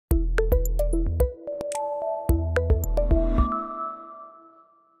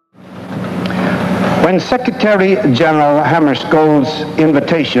When Secretary General Hammarskjöld's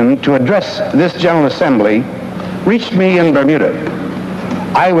invitation to address this General Assembly reached me in Bermuda,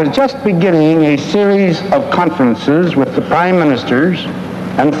 I was just beginning a series of conferences with the Prime Ministers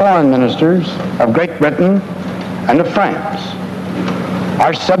and Foreign Ministers of Great Britain and of France.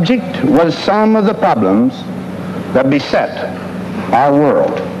 Our subject was some of the problems that beset our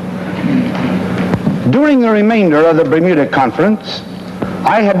world. During the remainder of the Bermuda Conference,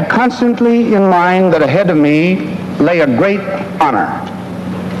 I had constantly in mind that ahead of me lay a great honor.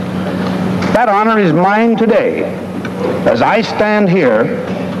 That honor is mine today as I stand here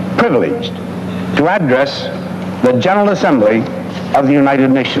privileged to address the General Assembly of the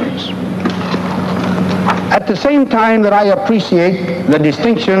United Nations. At the same time that I appreciate the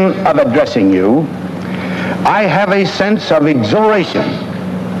distinction of addressing you, I have a sense of exhilaration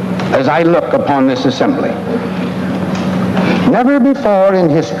as I look upon this assembly. Never before in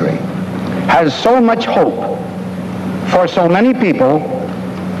history has so much hope for so many people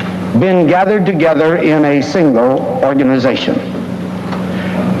been gathered together in a single organization.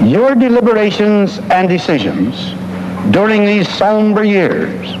 Your deliberations and decisions during these somber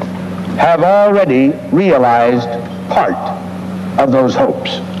years have already realized part of those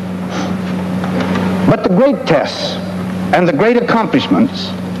hopes. But the great tests and the great accomplishments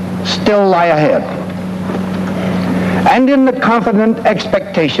still lie ahead. And in the confident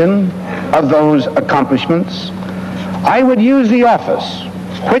expectation of those accomplishments, I would use the office,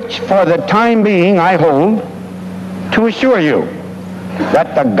 which for the time being I hold, to assure you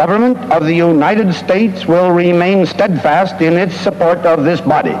that the government of the United States will remain steadfast in its support of this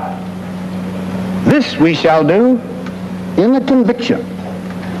body. This we shall do in the conviction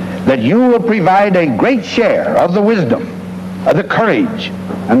that you will provide a great share of the wisdom, of the courage,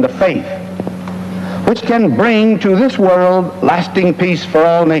 and the faith which can bring to this world lasting peace for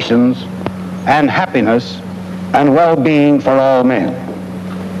all nations and happiness and well-being for all men.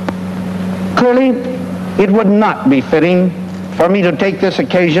 Clearly, it would not be fitting for me to take this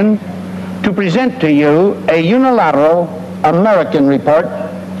occasion to present to you a unilateral American report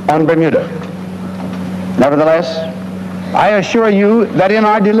on Bermuda. Nevertheless, I assure you that in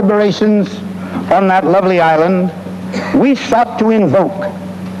our deliberations on that lovely island, we sought to invoke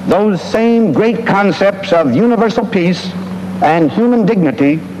those same great concepts of universal peace and human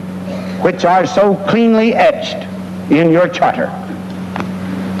dignity which are so cleanly etched in your charter.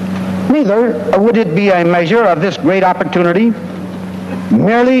 Neither would it be a measure of this great opportunity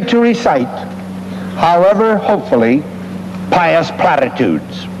merely to recite, however hopefully, pious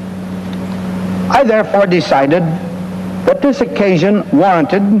platitudes. I therefore decided that this occasion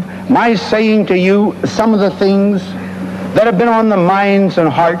warranted my saying to you some of the things that have been on the minds and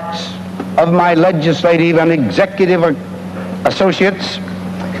hearts of my legislative and executive associates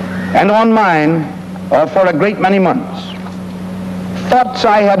and on mine for a great many months. Thoughts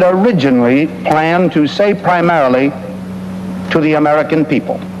I had originally planned to say primarily to the American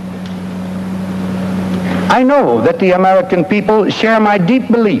people. I know that the American people share my deep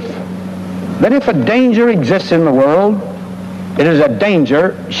belief that if a danger exists in the world, it is a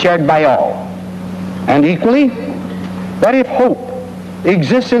danger shared by all. And equally, that if hope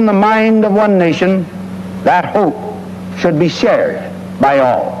exists in the mind of one nation, that hope should be shared by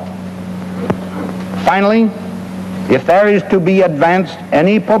all. Finally, if there is to be advanced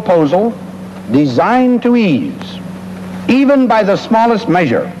any proposal designed to ease, even by the smallest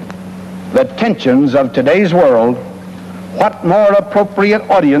measure, the tensions of today's world, what more appropriate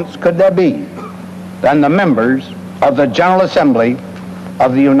audience could there be than the members of the General Assembly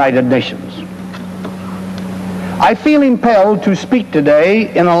of the United Nations? I feel impelled to speak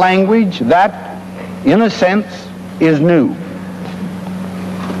today in a language that, in a sense, is new.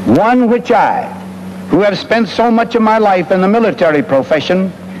 One which I, who have spent so much of my life in the military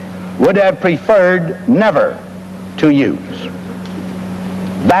profession, would have preferred never to use.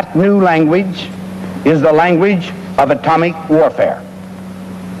 That new language is the language of atomic warfare.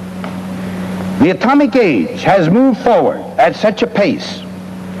 The atomic age has moved forward at such a pace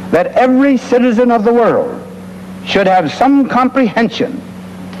that every citizen of the world should have some comprehension,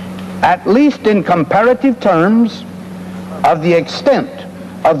 at least in comparative terms, of the extent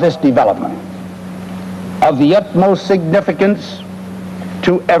of this development, of the utmost significance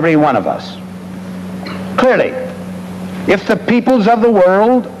to every one of us. Clearly, if the peoples of the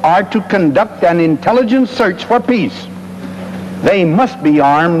world are to conduct an intelligent search for peace, they must be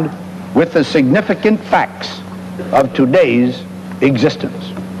armed with the significant facts of today's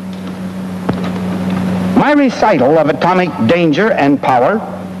existence. My recital of atomic danger and power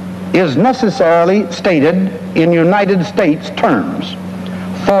is necessarily stated in United States terms,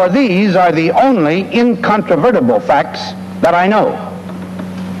 For these are the only incontrovertible facts that I know.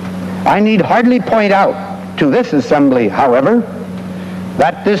 I need hardly point out to this assembly, however,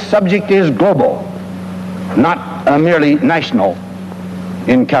 that this subject is global, not merely national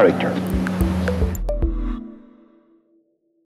in character.